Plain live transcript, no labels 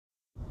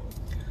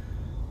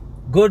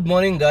Good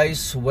morning,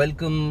 guys.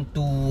 Welcome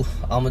to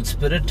Ahmed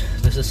Spirit.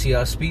 This is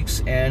CR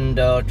Speaks, and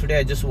today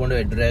I just want to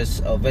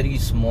address a very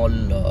small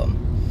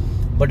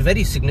but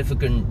very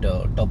significant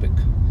topic.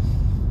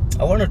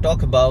 I want to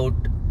talk about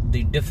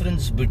the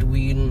difference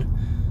between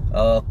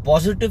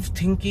positive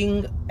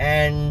thinking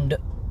and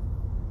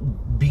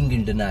being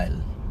in denial.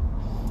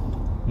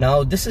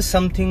 Now, this is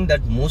something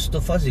that most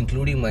of us,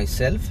 including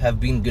myself,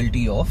 have been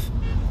guilty of.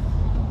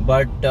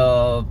 But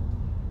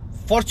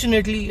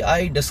fortunately,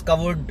 I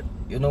discovered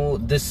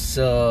this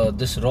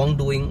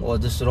wrongdoing or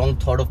this wrong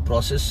thought of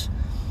process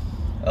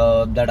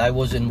that I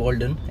was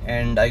involved in,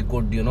 and I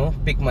could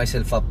pick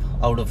myself up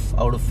out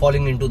of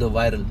falling into the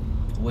viral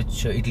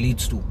which it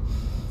leads to.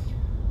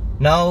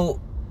 Now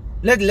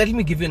let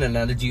me give you an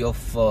analogy of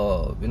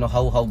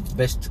how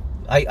best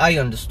I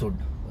understood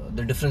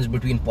the difference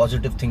between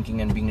positive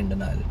thinking and being in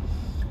denial.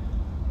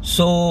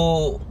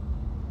 So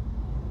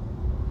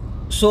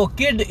a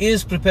kid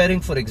is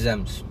preparing for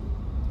exams,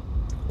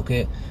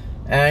 okay,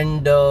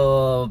 and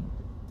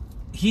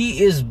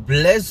he is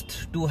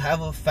blessed to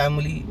have a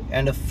family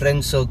and a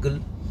friend circle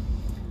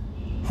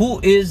who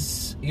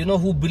is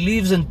who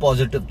believes in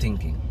positive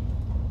thinking.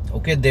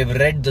 Okay, they've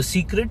read The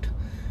Secret,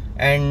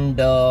 and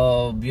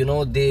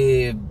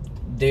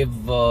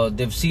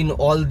they've seen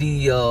all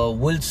the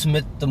Will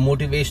Smith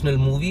motivational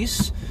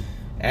movies,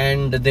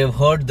 and they've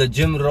heard the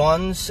Jim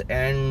Rohns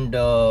and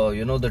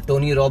the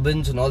Tony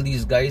Robbins and all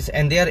these guys,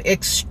 and they are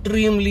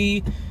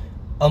extremely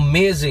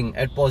amazing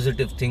at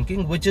positive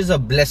thinking, which is a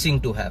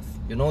blessing to have.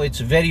 It's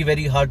very,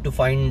 very hard to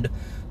find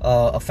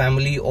a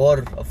family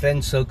or a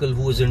friend circle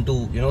who is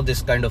into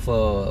this kind of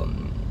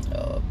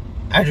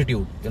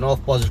attitude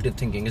of positive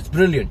thinking. It's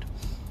brilliant.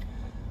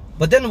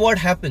 But then what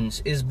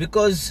happens is,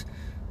 because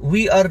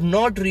we are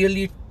not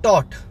really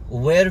taught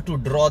where to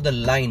draw the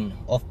line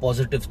of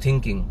positive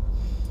thinking,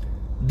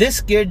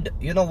 this kid,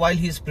 while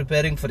he's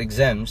preparing for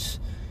exams,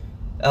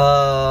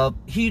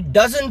 he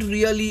doesn't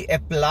really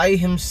apply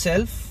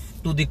himself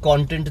to the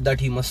content that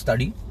he must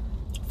study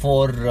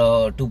for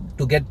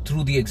to get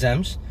through the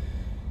exams.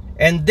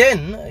 And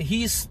then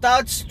he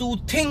starts to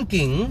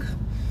think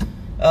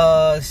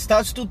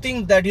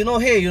that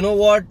hey,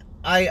 what,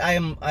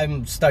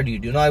 I'm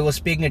studied, I was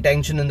paying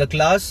attention in the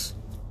class,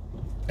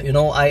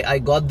 I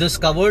got this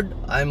covered,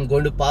 I'm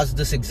going to pass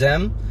this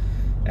exam,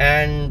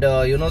 and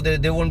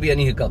there won't be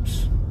any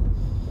hiccups.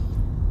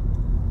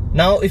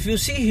 Now, if you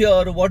see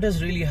here, what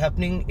is really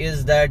happening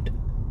is that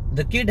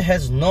the kid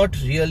has not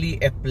really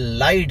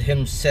applied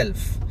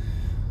himself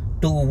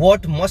to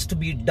what must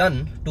be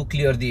done to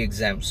clear the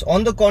exams.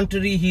 On the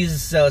contrary,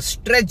 he's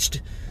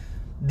stretched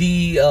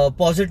the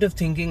positive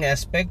thinking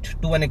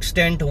aspect to an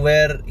extent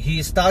where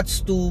he starts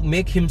to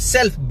make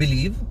himself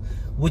believe,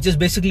 which is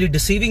basically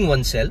deceiving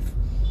oneself,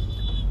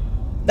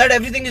 that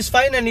everything is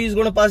fine and he's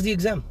going to pass the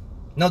exam.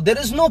 Now, there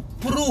is no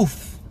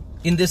proof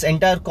in this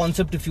entire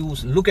concept. If you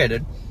look at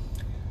it,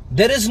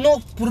 there is no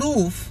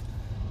proof,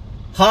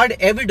 hard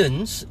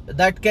evidence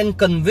that can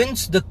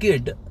convince the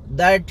kid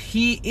that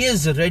he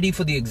is ready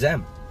for the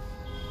exam.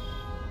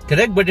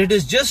 Correct? But it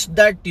is just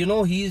that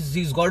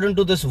he's got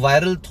into this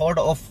viral thought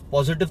of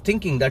positive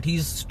thinking, that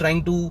he's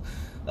trying to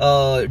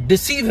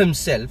deceive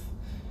himself,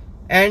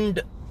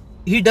 and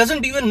he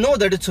doesn't even know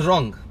that it's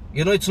wrong.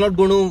 It's not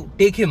going to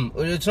take him,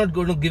 it's not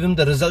going to give him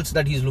the results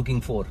that he's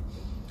looking for.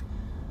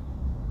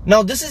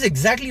 Now, this is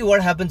exactly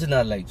what happens in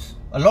our lives.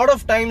 A lot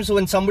of times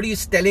when somebody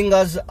is telling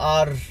us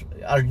our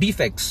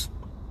defects,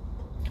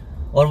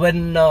 or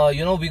when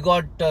we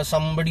got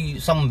some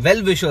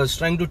well-wishers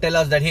trying to tell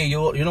us that, hey,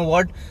 you know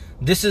what,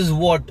 this is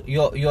what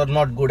you're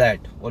not good at,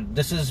 or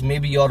this is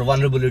maybe your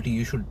vulnerability,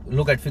 you should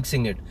look at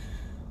fixing it.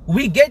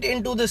 We get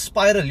into this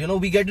spiral,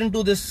 we get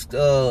into this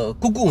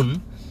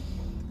cocoon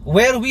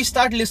where we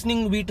start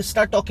listening, we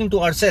start talking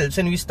to ourselves,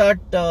 and we start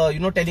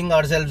telling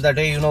ourselves that,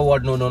 hey,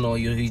 what, no,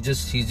 he's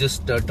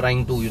just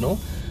trying to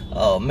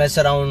mess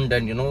around,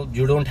 and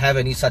you don't have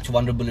any such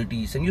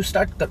vulnerabilities, and you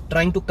start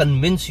trying to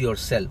convince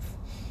yourself.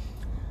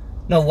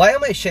 Now, why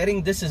am I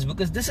sharing this? Is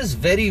because this is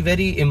very,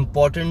 very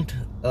important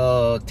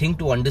thing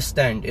to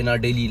understand in our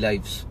daily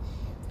lives.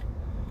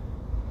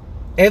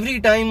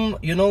 Every time,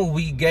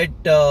 we get,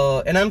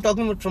 and I'm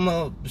talking about from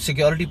a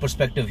security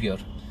perspective here.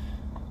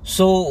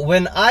 So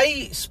when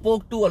I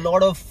spoke to a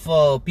lot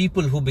of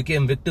people who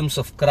became victims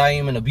of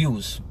crime and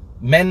abuse,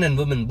 men and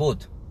women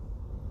both,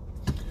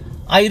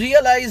 I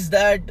realized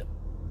that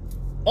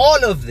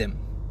all of them,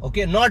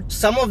 okay, not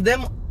some of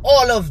them,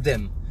 all of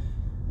them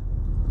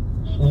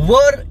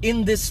were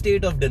in this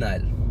state of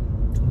denial.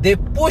 They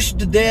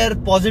pushed their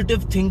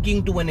positive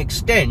thinking to an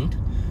extent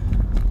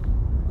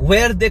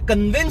where they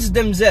convinced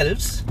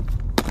themselves,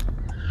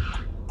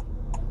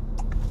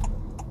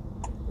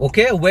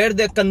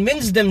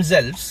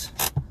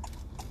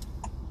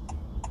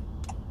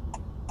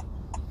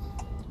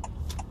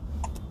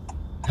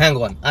 hang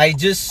on, I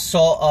just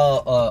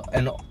saw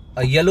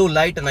a yellow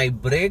light and I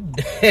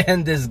braked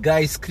and this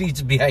guy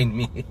screeched behind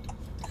me.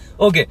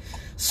 Okay,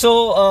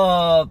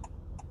 so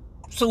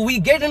we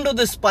get into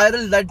the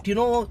spiral that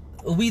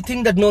we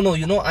think that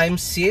no, I'm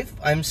safe,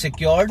 I'm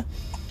secured,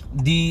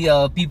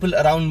 the people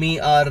around me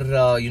are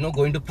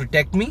going to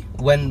protect me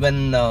when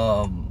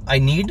I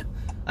need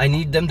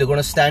them. They're going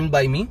to stand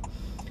by me,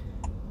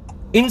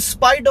 in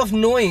spite of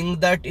knowing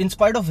that, in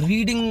spite of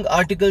reading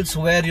articles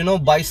where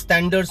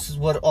bystanders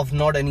were of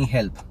not any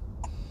help.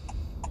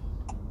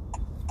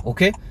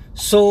 Okay,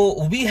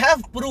 so we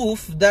have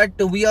proof that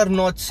we are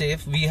not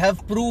safe, we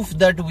have proof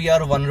that we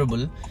are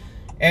vulnerable,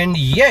 and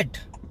yet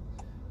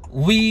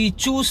we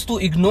choose to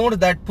ignore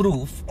that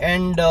proof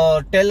and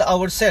tell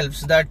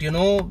ourselves that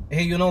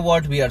hey, you know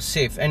what, we are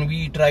safe, and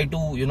we try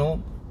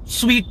to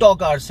sweet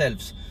talk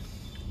ourselves.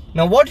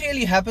 Now what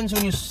really happens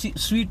when you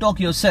sweet talk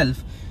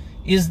yourself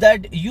is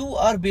that you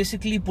are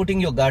basically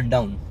putting your guard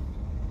down.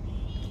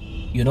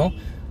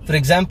 For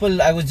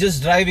example, I was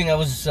just driving, I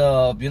was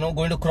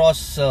going to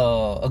cross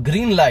a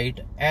green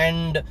light,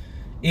 and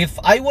if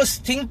I was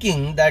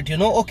thinking that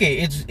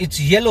okay, it's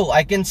yellow,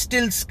 I can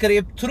still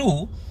scrape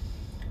through,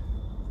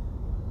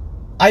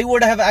 I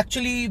would have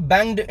actually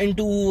banged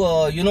into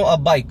a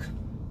bike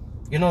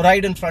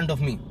right in front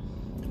of me,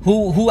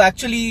 who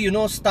actually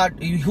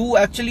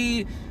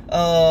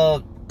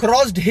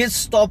crossed his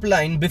stop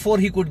line before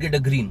he could get a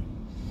green.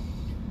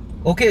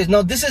 Okay,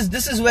 now this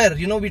is where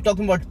we're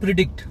talking about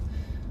predict.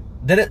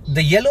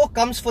 The yellow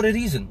comes for a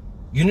reason.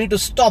 You need to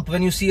stop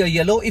when you see a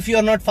yellow if you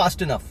are not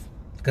fast enough.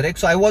 Correct?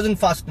 So I wasn't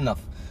fast enough,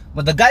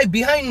 but the guy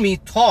behind me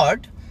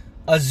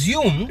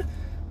assumed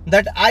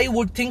that I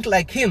would think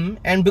like him,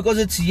 and because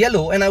it's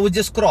yellow, and I would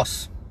just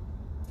cross,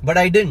 but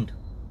I didn't.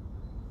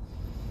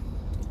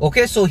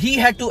 Okay, so he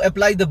had to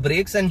apply the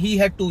brakes, and he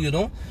had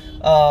to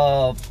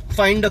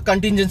find a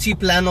contingency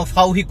plan of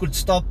how he could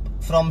stop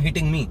from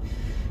hitting me.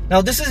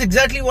 Now this is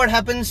exactly what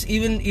happens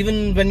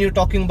even when you're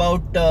talking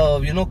about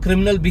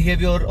criminal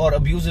behavior or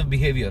abusive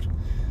behavior.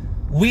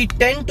 We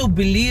tend to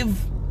believe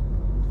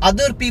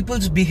other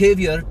people's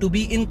behavior to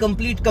be in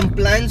complete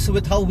compliance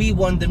with how we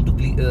want them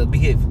to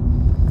behave.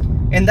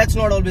 And that's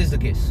not always the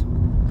case.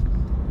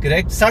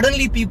 Correct?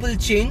 Suddenly people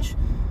change,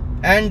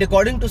 and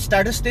according to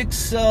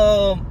statistics,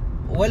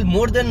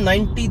 more than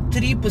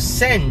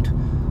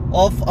 93%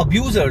 of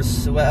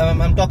abusers,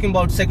 I'm talking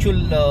about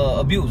sexual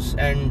abuse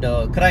and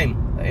crime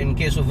in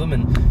case of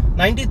women,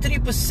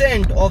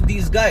 93% of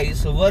these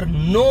guys were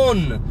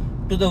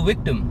known to the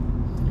victim.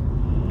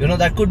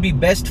 That could be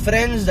best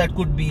friends, that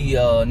could be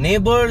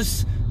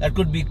neighbors, that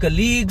could be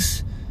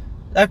colleagues,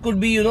 that could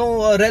be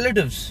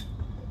relatives.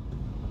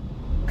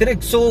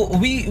 Correct? So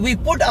we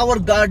put our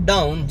guard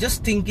down,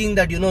 just thinking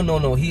that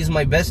no, he is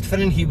my best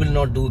friend, he will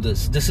not do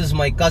this. This is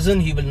my cousin,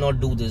 he will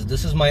not do this.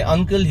 This is my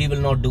uncle, he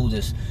will not do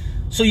this.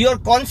 So you're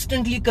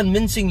constantly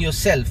convincing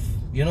yourself,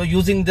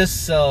 using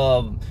this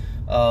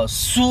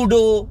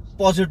pseudo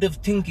positive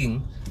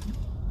thinking,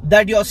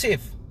 that you're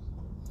safe.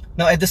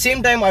 Now at the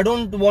same time, I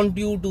don't want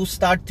you to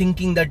start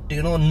thinking that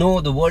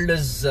no, the world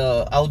is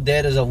out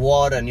there is a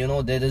war, and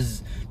there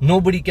is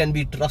nobody can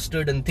be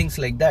trusted and things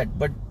like that.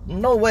 But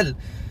no,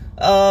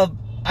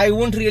 I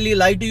won't really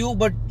lie to you,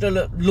 but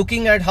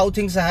looking at how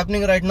things are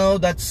happening right now,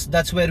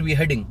 that's where we're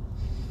heading.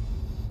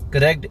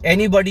 Correct?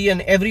 Anybody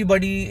and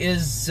everybody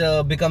is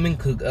becoming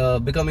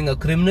a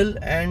criminal,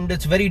 and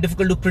it's very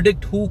difficult to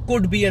predict who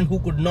could be and who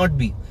could not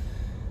be.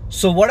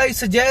 So what I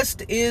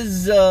suggest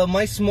is,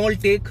 my small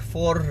take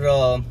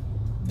for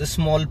this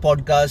small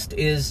podcast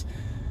is,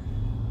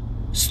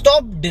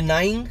 stop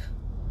denying,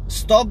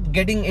 stop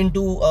getting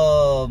into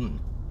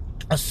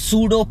a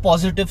pseudo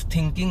positive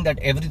thinking that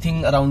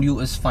everything around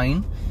you is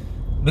fine.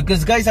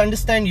 Because guys,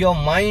 understand, your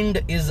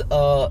mind is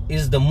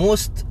the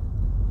most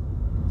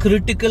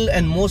critical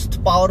and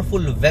most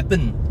powerful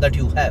weapon that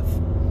you have.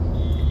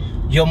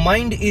 Your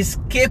mind is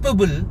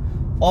capable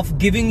of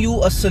giving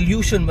you a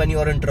solution when you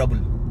are in trouble.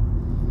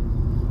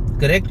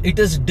 Correct? It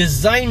is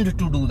designed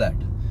to do that.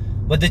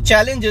 But the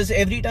challenge is,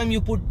 every time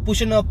you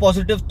push in a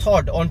positive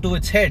thought onto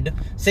its head,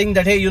 saying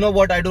that, hey, you know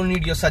what, I don't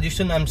need your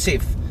suggestion, I'm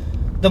safe,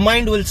 the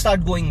mind will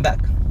start going back.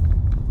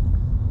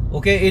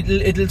 Okay,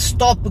 it'll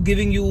stop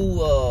giving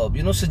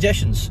you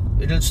suggestions.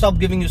 It'll stop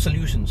giving you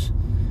solutions.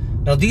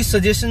 Now these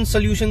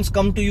solutions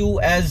come to you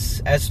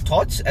as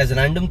thoughts, as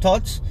random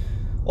thoughts,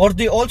 or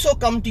they also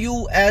come to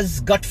you as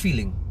gut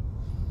feeling.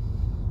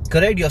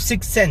 Correct? Your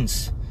sixth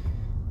sense.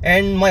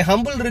 And my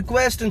humble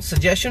request and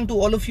suggestion to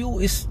all of you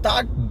is,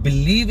 start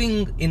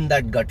believing in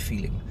that gut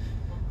feeling.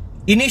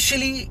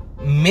 Initially,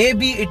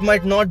 maybe it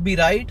might not be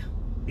right.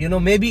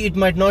 Maybe it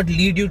might not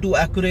lead you to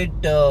accurate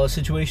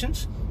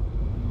situations.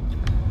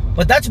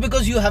 But that's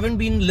because you haven't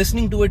been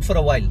listening to it for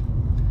a while.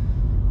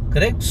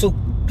 Correct? So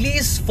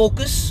please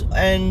focus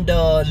and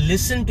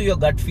listen to your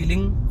gut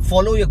feeling,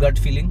 follow your gut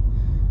feeling,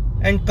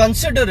 and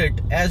consider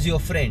it as your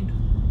friend,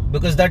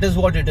 because that is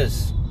what it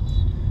is.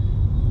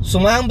 So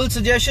my humble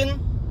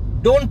suggestion,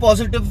 don't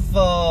positive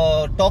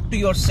talk to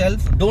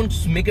yourself.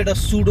 Don't make it a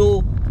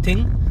pseudo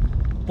thing.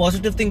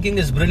 Positive thinking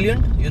is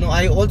brilliant.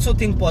 I also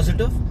think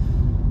positive,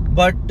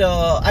 but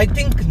I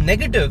think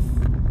negative.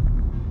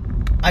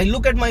 I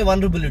look at my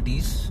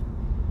vulnerabilities.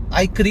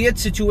 I create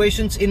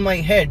situations in my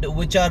head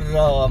which are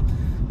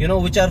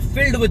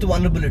filled with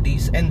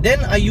vulnerabilities, and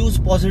then I use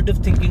positive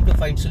thinking to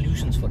find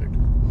solutions for it.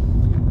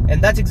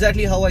 And that's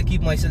exactly how I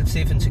keep myself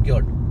safe and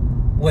secured.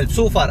 Well,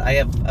 so far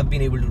I've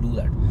been able to do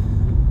that.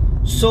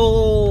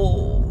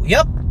 So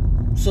yep,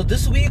 so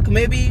this week,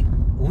 maybe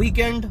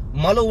weekend,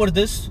 mull over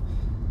this.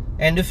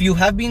 And if you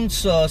have been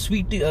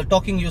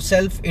talking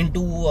yourself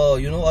into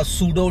a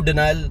pseudo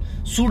denial,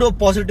 pseudo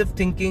positive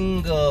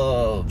thinking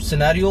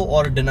scenario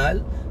or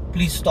denial,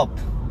 please stop.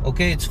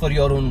 Okay, it's for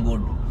your own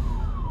good.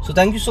 So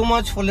thank you so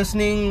much for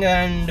listening,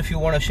 and if you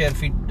want to share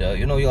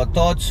your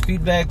thoughts,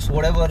 feedbacks,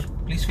 whatever,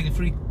 please feel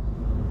free.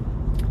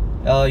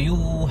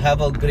 You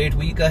have a great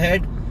week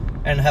ahead,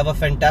 and have a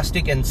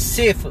fantastic and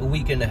safe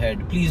weekend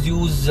ahead. Please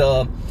use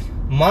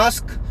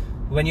mask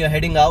when you're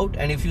heading out,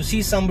 and if you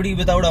see somebody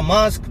without a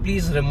mask,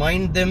 please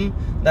remind them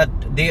that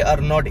they are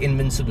not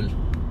invincible.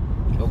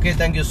 Okay,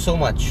 thank you so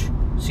much.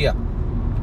 See ya.